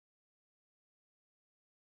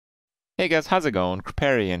Hey guys, how's it going?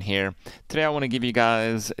 Kripparrian here. Today I want to give you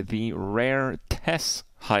guys the rare TESS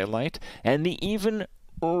highlight and the even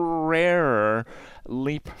rarer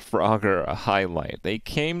Leapfrogger highlight. They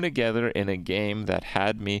came together in a game that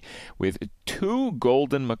had me with 2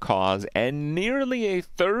 golden macaws and nearly a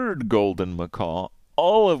 3rd golden macaw,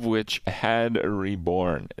 all of which had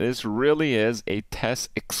REBORN. This really is a TESS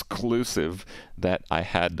exclusive that I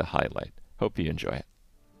had to highlight. Hope you enjoy it.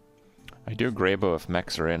 I do Greybow if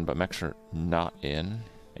mechs are in, but mechs are not in.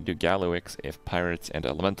 I do Gallowix if pirates and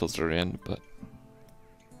elementals are in, but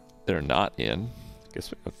they're not in.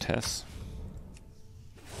 Guess we go TESS.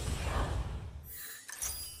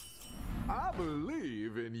 I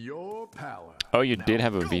believe in your power. Oh, you did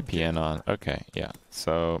have a VPN on. Okay, yeah.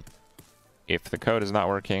 So if the code is not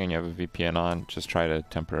working and you have a VPN on, just try to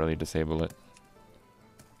temporarily disable it.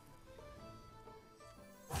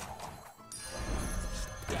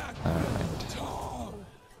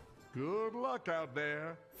 Good luck out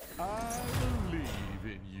there. I believe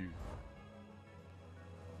in you.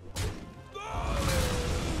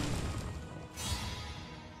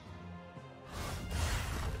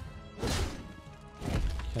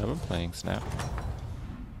 Yeah, I've been playing Snap.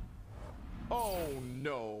 Oh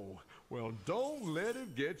no. Well, don't let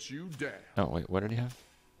it get you down. Oh, wait, what did he have?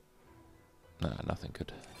 Nah, nothing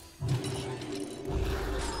good.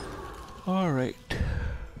 Alright.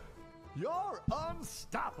 You're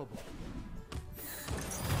unstoppable.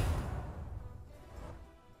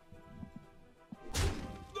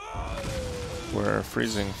 We're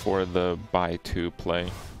freezing for the buy 2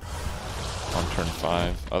 play on turn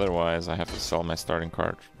 5. Otherwise, I have to sell my starting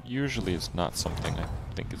card. Usually it's not something I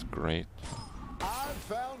think is great. I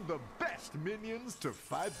found the best minions to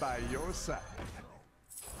fight by your side.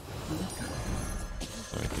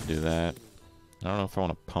 So I could do that. I don't know if I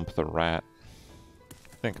want to pump the rat.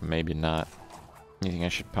 I think maybe not. You think I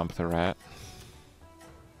should pump the rat?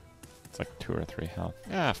 It's like 2 or 3 health.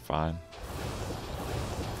 Yeah, fine.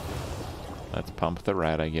 Let's pump the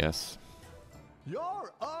rat, I guess.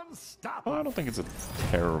 You're unstoppable. Well, I don't think it's a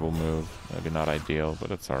terrible move. Maybe not ideal,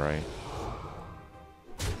 but it's alright.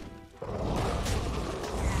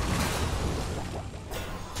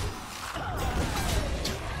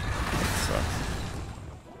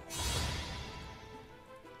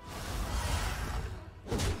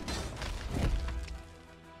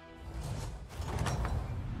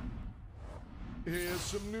 Here's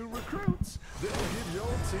some new recruits. They'll give your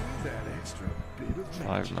team that extra bit of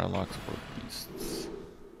magic. 5 Murlocs, 4 beasts.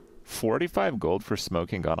 45 gold for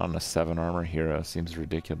smoking gun on a 7 armor hero seems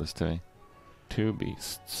ridiculous to me. 2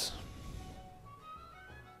 beasts.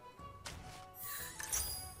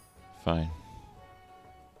 Fine.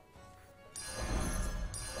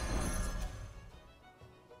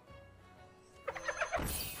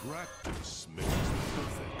 Practice makes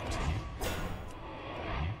perfect.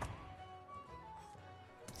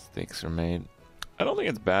 Stakes are made. I don't think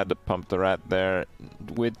it's bad to pump the rat there.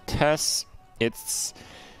 With TESS, TESS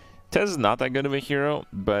is not that good of a hero,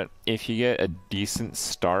 but if you get a decent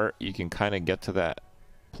start, you can kind of get to that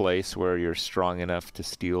place where you're strong enough to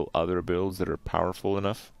steal other builds that are powerful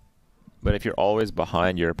enough. But if you're always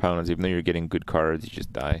behind your opponents, even though you're getting good cards, you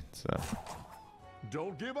just die. So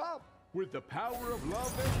Don't give up. With the power of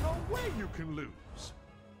love, there's no way you can lose.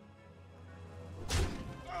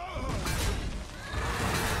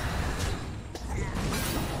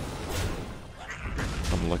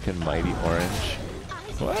 I'm looking mighty orange.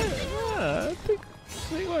 What? I think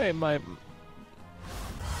wait, my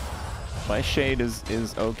shade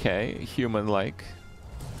is okay, human-like.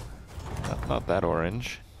 Not that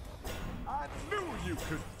orange. I knew you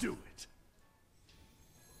could do it.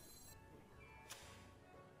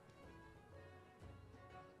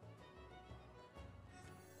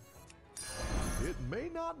 It may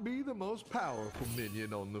not be the most powerful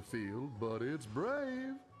minion on the field, but it's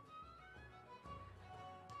brave.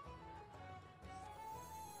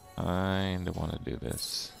 I want to do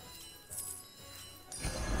this.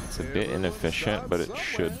 It's a bit inefficient, but it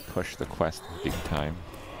should push the quest big time.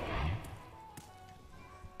 I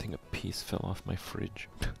think a piece fell off my fridge.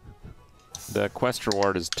 The quest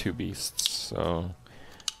reward is 2 beasts, so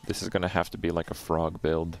this is going to have to be like a frog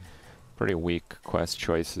build. Pretty weak quest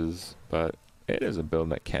choices, but it is a build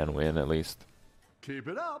that can win at least. Keep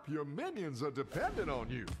it up. Your minions are dependent on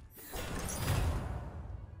you.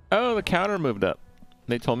 Oh, the counter moved up.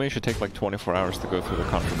 They told me it should take like 24 hours to go through the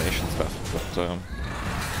confirmation stuff, but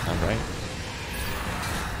I'm right.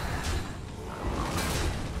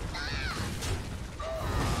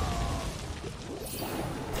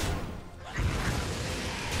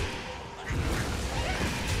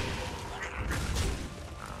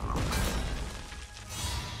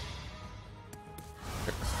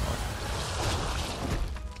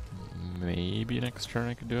 next turn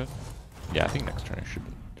I could do it. Yeah, I think next turn it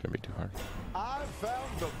shouldn't be too hard. I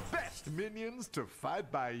found the best minions to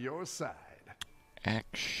fight by your side.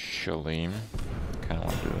 Actually, kind of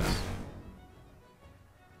want to do this.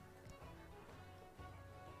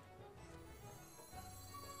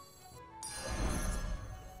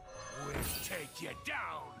 We'll take you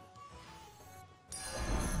down.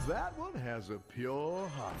 That one has a pure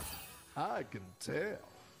heart. I can tell.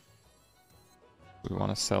 We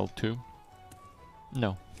want to sell too?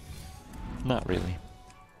 No, not really.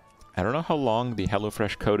 I don't know how long the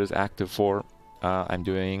HelloFresh code is active for. I'm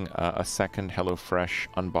doing a second HelloFresh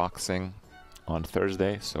unboxing on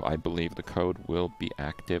Thursday, so I believe the code will be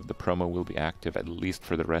active. The promo will be active at least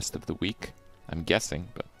for the rest of the week. I'm guessing,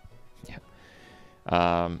 but yeah.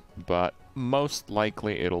 But most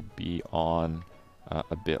likely it'll be on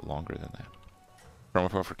a bit longer than that. Promo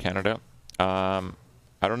code for Canada.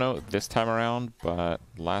 I don't know this time around, but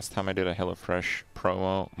last time I did a HelloFresh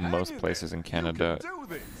promo, most places in Canada,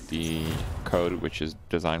 the code, which is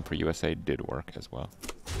designed for USA, did work as well.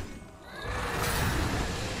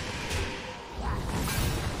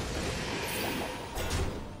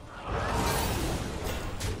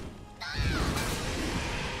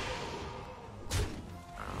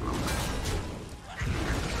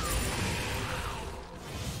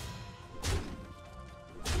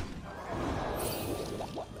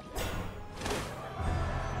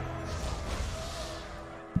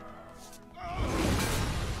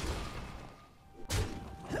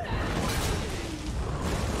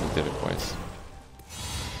 Did it, boys.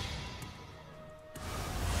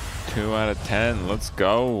 2 out of 10. Let's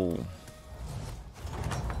go.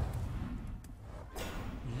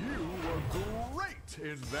 You were great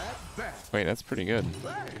in that battle. Wait, that's pretty good.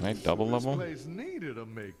 Can I double level? This place needed a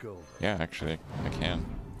makeover. Yeah, actually, I can.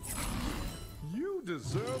 You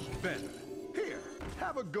deserve better. Here,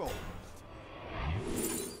 have a go.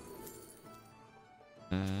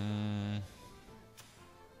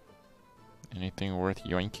 Anything worth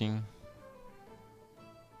yoinking?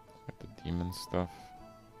 Got the demon stuff.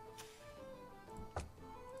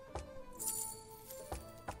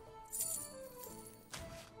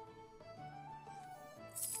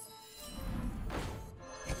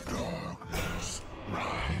 Darkness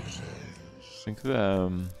rises. I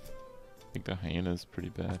think the hyena is pretty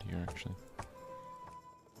bad here, actually.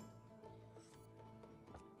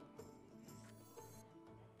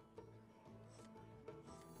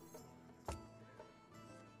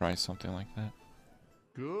 Try something like that.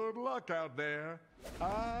 Good luck out there.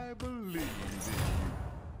 I believe in you.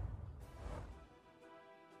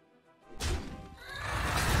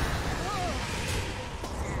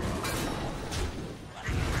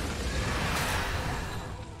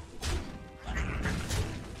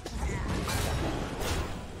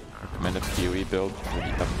 Recommend a PoE build for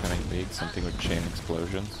the upcoming league, something with chain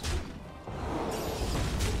explosions.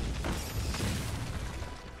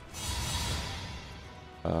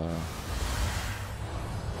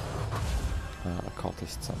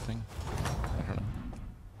 Occultist something. I don't know.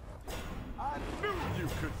 I knew you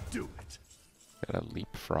could do it. Got a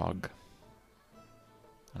leapfrog.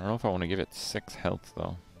 I don't know if I want to give it 6 health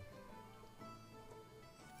though.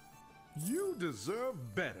 You deserve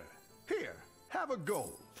better. Here, have a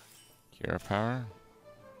gold. Cure power?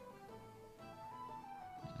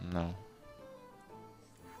 No.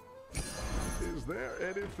 Is there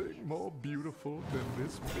anything more beautiful than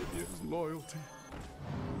this minion's loyalty?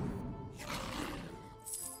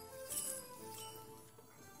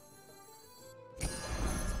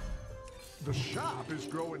 The shop is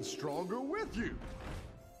growing stronger with you.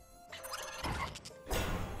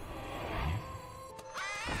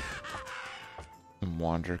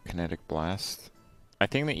 Wander Kinetic Blast. I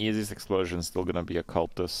think the easiest explosion is still gonna be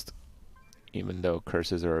Occultist, even though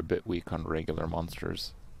curses are a bit weak on regular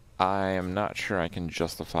monsters. I am not sure I can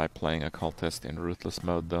justify playing Occultist in Ruthless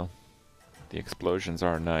mode though. The explosions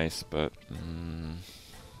are nice, but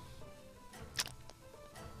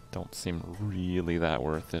don't seem really that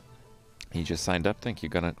worth it. He just signed up. Thank you,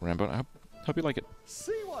 Gunna Rambo. I hope you like it.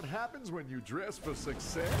 See what happens when you dress for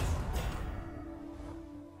success?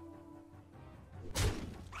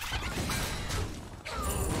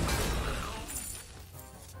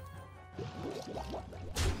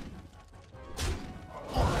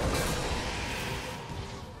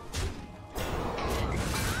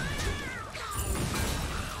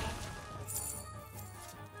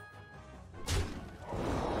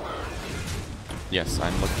 Yes,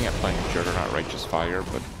 I'm looking at playing Juggernaut Righteous Fire,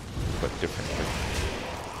 but differently.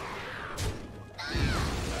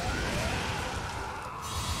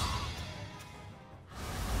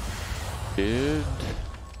 Did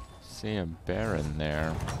see a Baron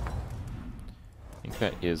there. I think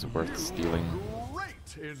that is worth stealing.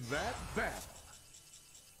 Great in that battle.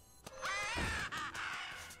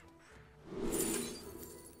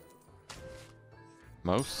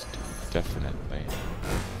 Most definitely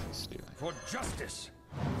stealing. For justice.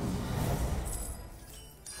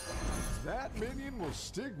 That minion will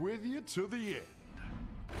stick with you to the end.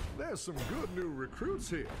 There's some good new recruits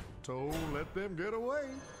here. Don't let them get away.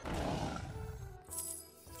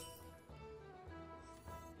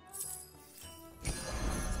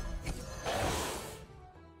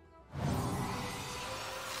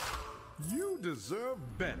 You deserve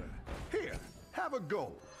better. Here, have a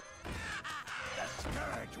go. The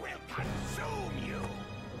scourge will consume you.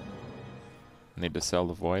 Need to sell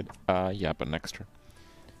the void? Yeah, but next turn.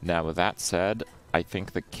 Now, with that said, I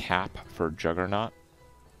think the cap for Juggernaut,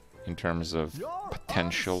 in terms of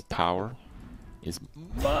potential power, is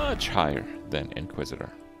much higher than Inquisitor.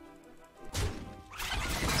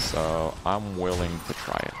 So, I'm willing to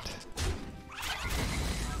try it.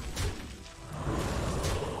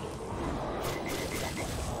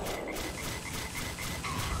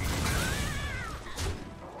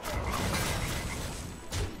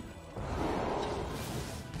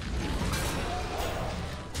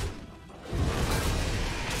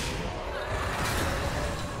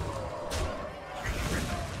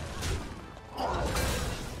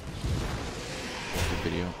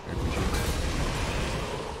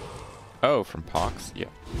 Oh, from Pox? Yeah.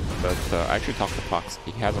 But I actually talked to Pox.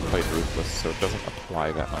 He hasn't played Ruthless, so it doesn't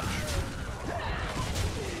apply that much.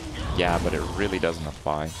 Yeah, but it really doesn't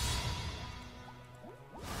apply.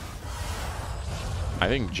 I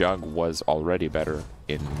think Jug was already better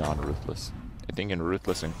in non-Ruthless. I think in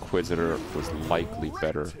Ruthless, Inquisitor was likely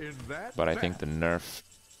better, but I think the nerf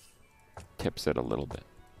tips it a little bit.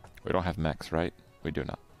 We don't have mechs, right? We do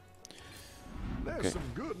not. There's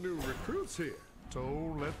some good new recruits here.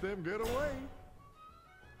 Don't let them get away.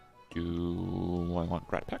 Do I want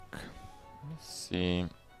Rat Pack? Let's see.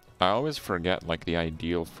 I always forget like the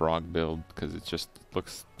ideal frog build because it just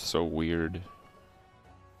looks so weird.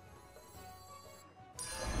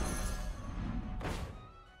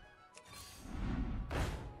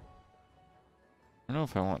 I don't know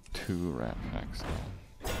if I want 2 Rat Packs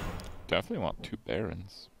though. Definitely want 2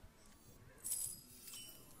 Barons.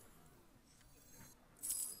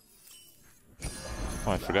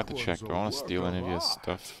 Oh, I forgot to check. Do I want to steal any of his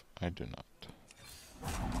stuff? I do not.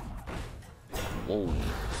 Whoa.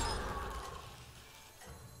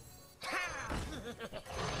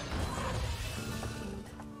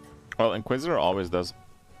 Well, Inquisitor always does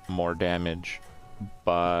more damage,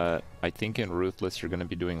 but I think in Ruthless you're going to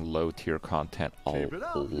be doing low tier content a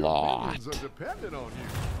lot.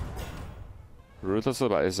 Ruthless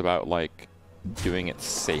is about like doing it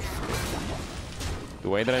safely. The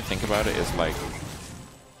way that I think about it is like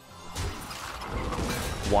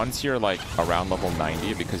once you're like around level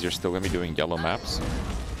 90, because you're still going to be doing yellow maps,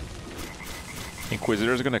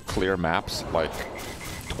 Inquisitor is going to clear maps like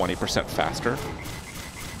 20% faster,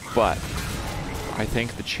 but I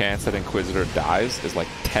think the chance that Inquisitor dies is like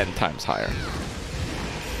 10 times higher.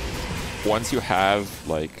 Once you have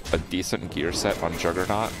like a decent gear set on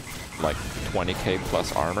Juggernaut, like 20k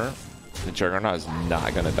plus armor, the Juggernaut is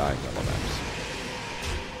not going to die in yellow maps.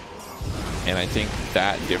 And I think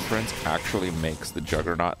that difference actually makes the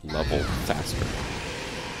Juggernaut level faster.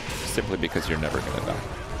 Simply because you're never going to die.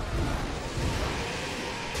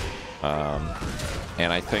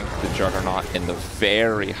 And I think the Juggernaut in the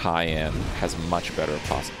very high end has much better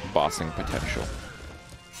bossing potential.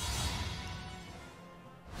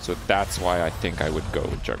 So that's why I think I would go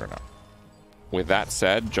with Juggernaut. With that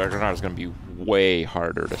said, Juggernaut is going to be way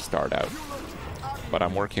harder to start out. But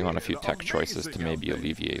I'm working on a few tech choices to maybe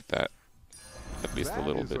alleviate that. At least a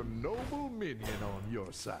little bit. A noble minion on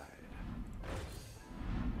your side.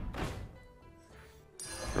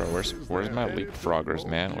 Bro, where's my leapfroggers,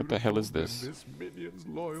 man? What the hell is this? This minion's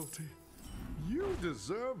loyalty. You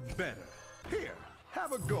deserve better. Here,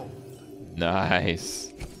 have a gold.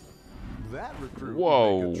 Nice. That recruit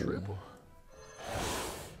Whoa. will make a triple.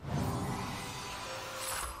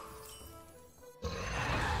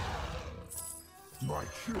 My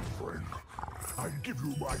children, I give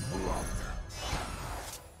you my blood.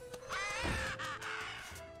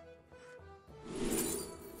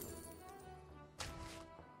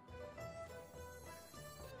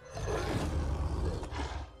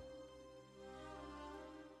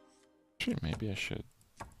 Maybe I should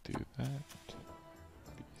do that.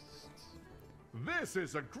 This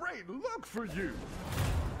is a great look for you.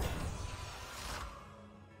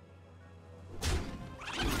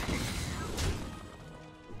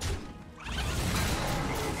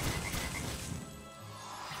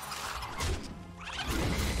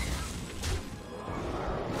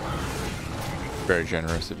 Very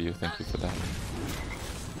generous of you. Thank you for that.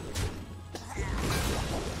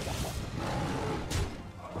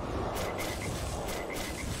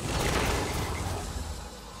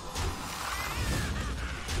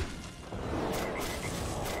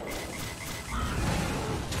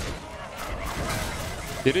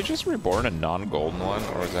 Did it just reborn a non-golden one,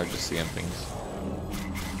 or is that just seeing things?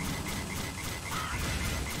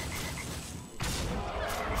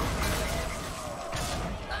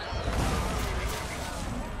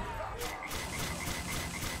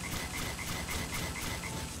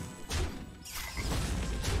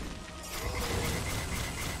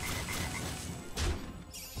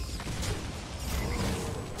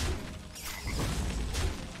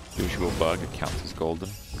 Usual bug, it counts as golden.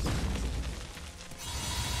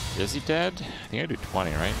 Is he dead? I think I do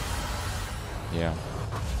 20, right? Yeah.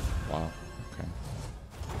 Wow. Okay.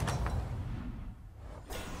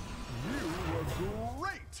 You were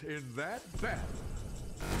great in that battle.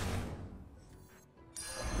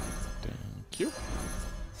 Thank you.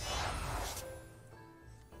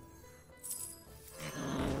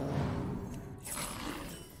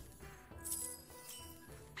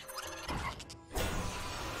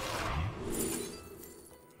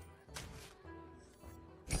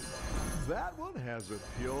 That one has a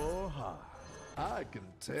pure heart. I can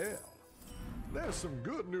tell. There's some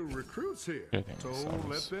good new recruits here. Don't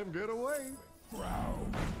let them get away.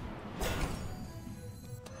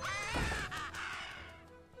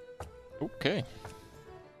 Okay.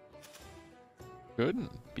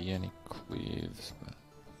 Couldn't be any cleaves.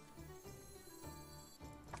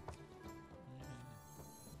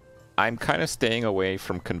 I'm kind of staying away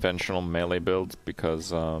from conventional melee builds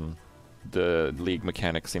because the league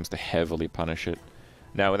mechanic seems to heavily punish it.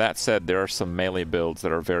 Now, with that said, there are some melee builds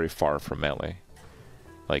that are very far from melee.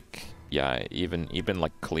 Like, yeah, even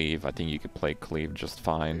like cleave. I think you could play cleave just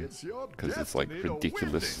fine because it's like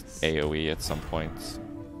ridiculous AOE at some points.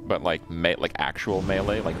 But like actual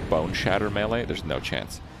melee, like bone shatter melee, there's no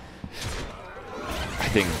chance. I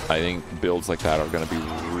think builds like that are gonna be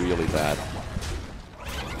really bad.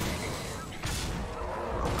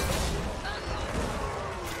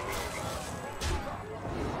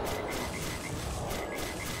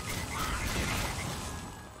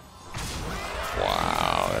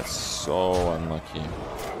 Wow, that's so unlucky.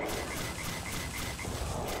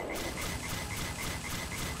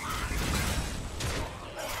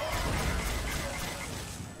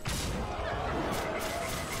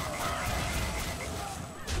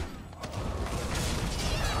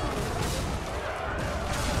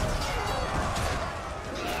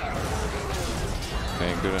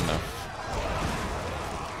 Okay, good enough.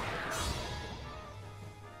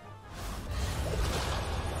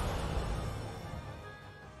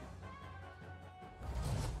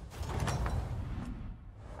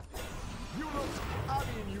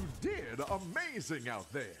 Amazing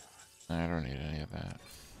out there. I don't need any of that.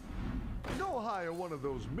 Go hire one of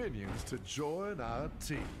those minions to join our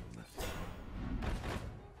team.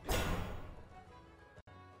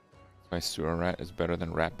 My sewer rat is better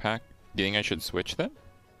than rat pack. Do you think I should switch them?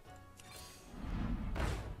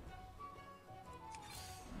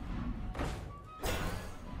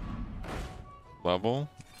 Level?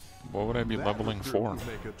 What would I be leveling for?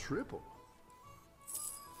 Make a triple.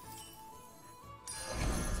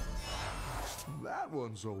 That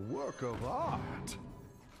one's a work of art.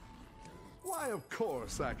 Why, of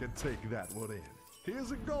course I can take that one in.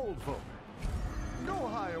 Here's a gold for me. Go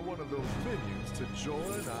hire one of those minions to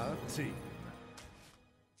join our team.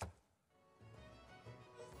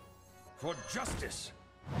 For justice!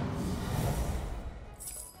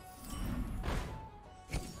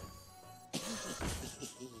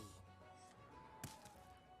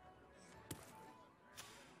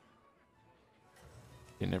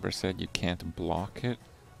 You never said you can't block it?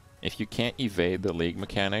 If you can't evade the league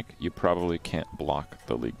mechanic, you probably can't block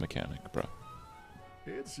the league mechanic, bro.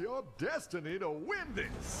 It's your destiny to win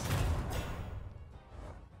this.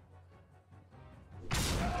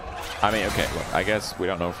 I mean, okay, look, I guess we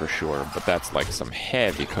don't know for sure, but that's like some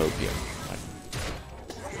heavy copium. Like,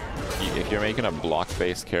 if you're making a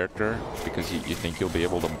block-based character because you think you'll be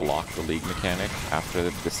able to block the league mechanic after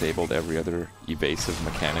they've disabled every other evasive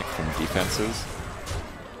mechanic from defenses,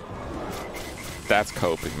 that's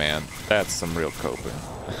coping, man. That's some real coping.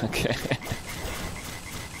 Okay.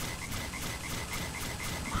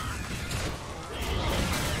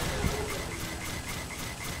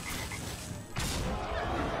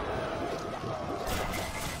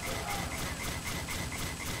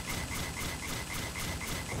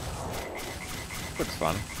 Looks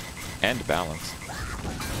fun. And balanced.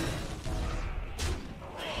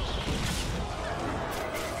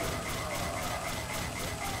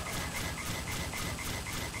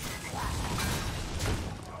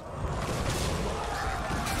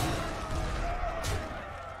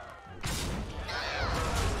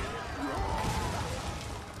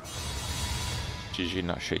 strategy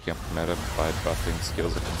not shaking up the meta by buffing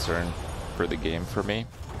skills a concern for the game for me?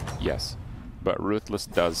 Yes. But Ruthless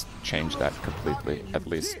does change that completely, at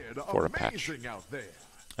least for a patch.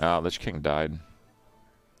 Lich King died.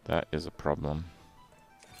 That is a problem.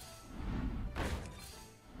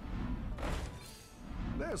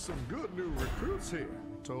 There's some good new recruits here.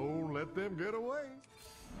 Don't let them get away.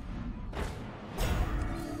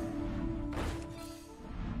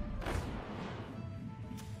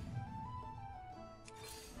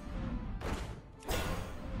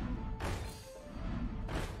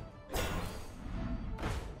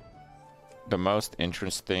 The most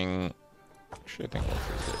interesting, actually, I think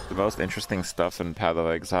the most interesting stuff in Path of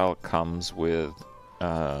Exile comes with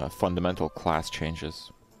fundamental class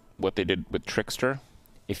changes. What they did with Trickster,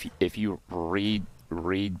 if you rebalanced,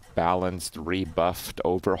 rebuffed,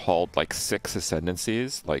 overhauled like 6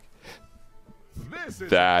 ascendancies, like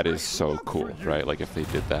that is so cool, right? Like if they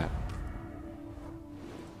did that.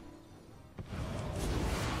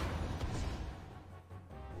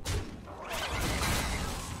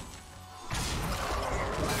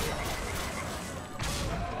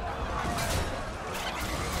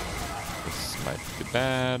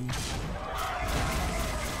 Bad.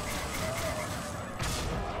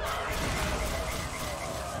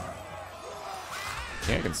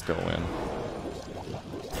 Yeah, I can still win.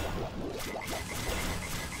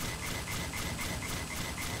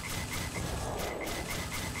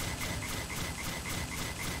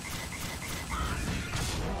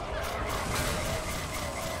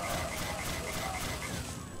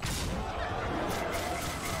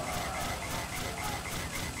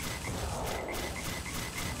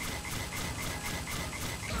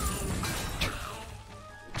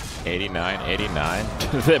 $89,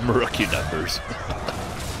 $89. Them rookie numbers.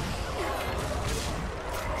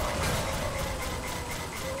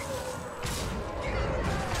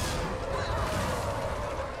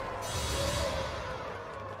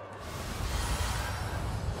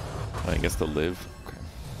 I guess to live. Okay.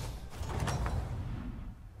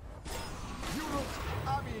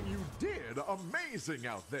 You did amazing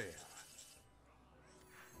out there.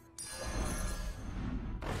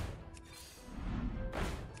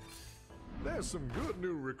 There's some good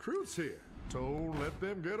new recruits here. Don't let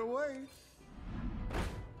them get away.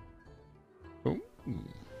 Ooh.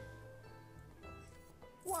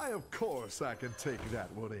 Why, of course I can take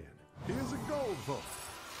that one in. Here's a gold vote.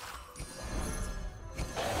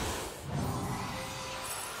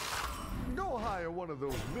 Go hire one of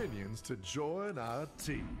those minions to join our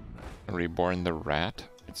team. Reborn the rat?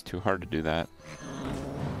 It's too hard to do that.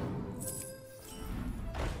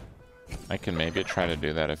 I can maybe try to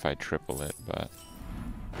do that if I triple it, but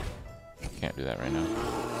can't do that right now.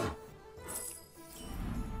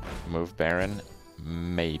 Move Baron?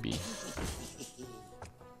 Maybe.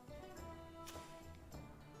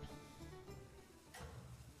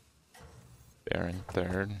 Baron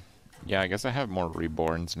third. Yeah, I guess I have more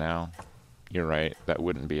Reborns now. You're right, that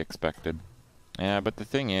wouldn't be expected. Yeah, but the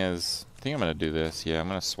thing is, I think I'm gonna do this. Yeah, I'm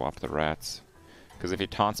gonna swap the rats. Because if he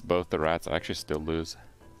taunts both the rats, I actually still lose.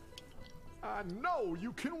 I know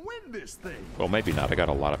you can win this thing. Well, maybe not. I got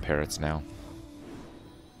a lot of parrots now.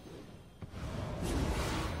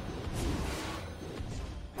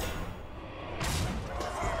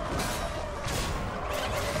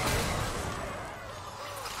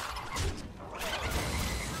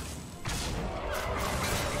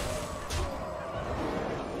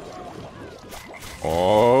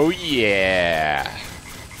 Oh, yeah.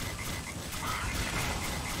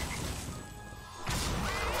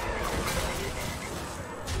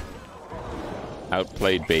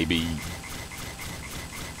 Outplayed, baby.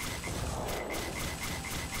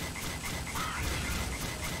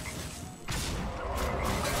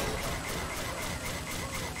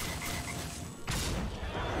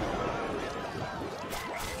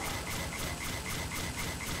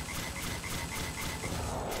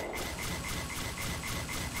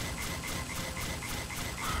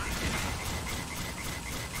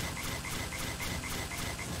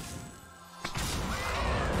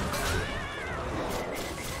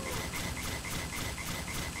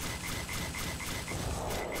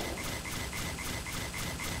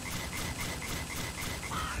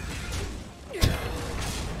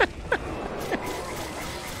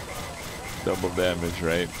 Double damage,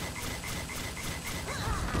 right?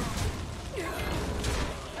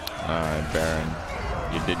 Alright, Baron.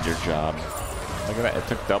 You did your job. Look at that, it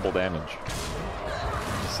took double damage.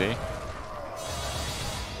 You see?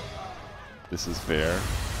 This is fair.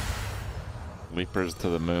 Leapers to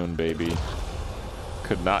the moon, baby.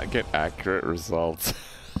 Could not get accurate results.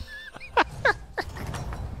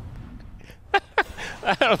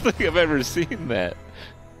 I don't think I've ever seen that.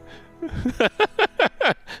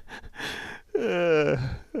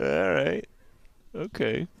 Alright.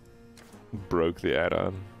 Okay. Broke the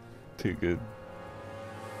add-on. Too good.